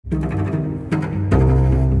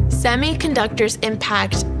Semiconductors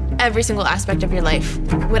impact every single aspect of your life.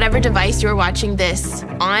 Whatever device you're watching this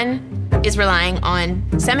on is relying on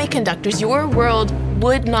semiconductors. Your world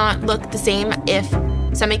would not look the same if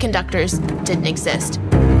semiconductors didn't exist.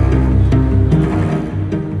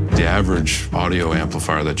 The average audio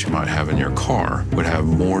amplifier that you might have in your car would have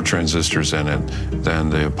more transistors in it than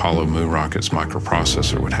the Apollo moon rocket's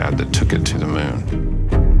microprocessor would have that took it to the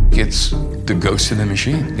moon. It's the ghost in the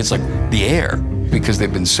machine. It's like the air, because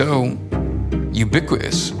they've been so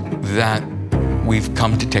ubiquitous that we've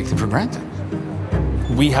come to take them for granted.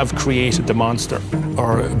 We have created the monster.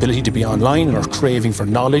 Our ability to be online and our craving for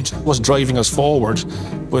knowledge was driving us forward,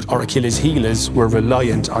 but our Achilles heel is we're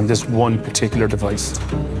reliant on this one particular device.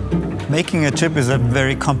 Making a chip is a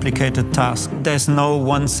very complicated task. There's no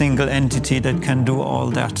one single entity that can do all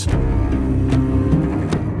that.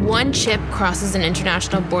 One chip crosses an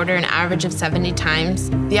international border an average of 70 times.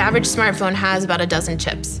 The average smartphone has about a dozen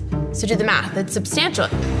chips. So do the math, it's substantial.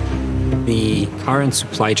 The current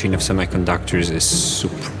supply chain of semiconductors is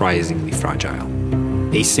surprisingly fragile.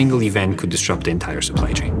 A single event could disrupt the entire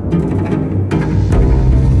supply chain.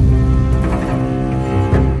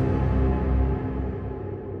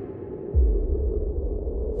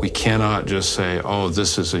 We cannot just say, oh,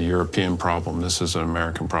 this is a European problem, this is an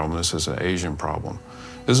American problem, this is an Asian problem.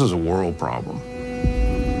 This is a world problem.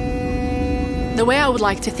 The way I would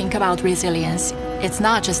like to think about resilience, it's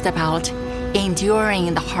not just about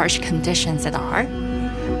enduring the harsh conditions that are,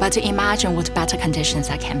 but to imagine what better conditions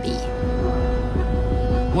that can be.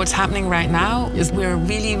 What's happening right now is we're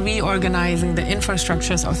really reorganizing the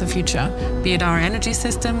infrastructures of the future, be it our energy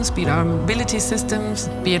systems, be it our mobility systems,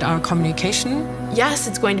 be it our communication. Yes,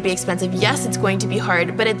 it's going to be expensive. Yes, it's going to be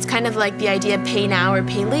hard, but it's kind of like the idea of pay now or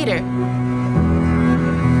pay later.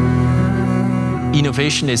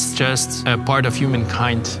 Innovation is just a part of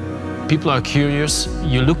humankind. People are curious,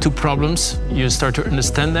 you look to problems, you start to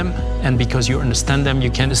understand them, and because you understand them,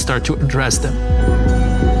 you can start to address them.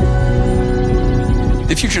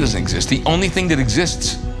 The future doesn't exist. The only thing that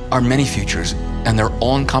exists are many futures, and they're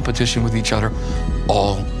all in competition with each other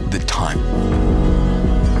all the time.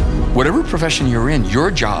 Whatever profession you're in,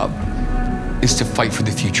 your job is to fight for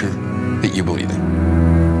the future that you believe in.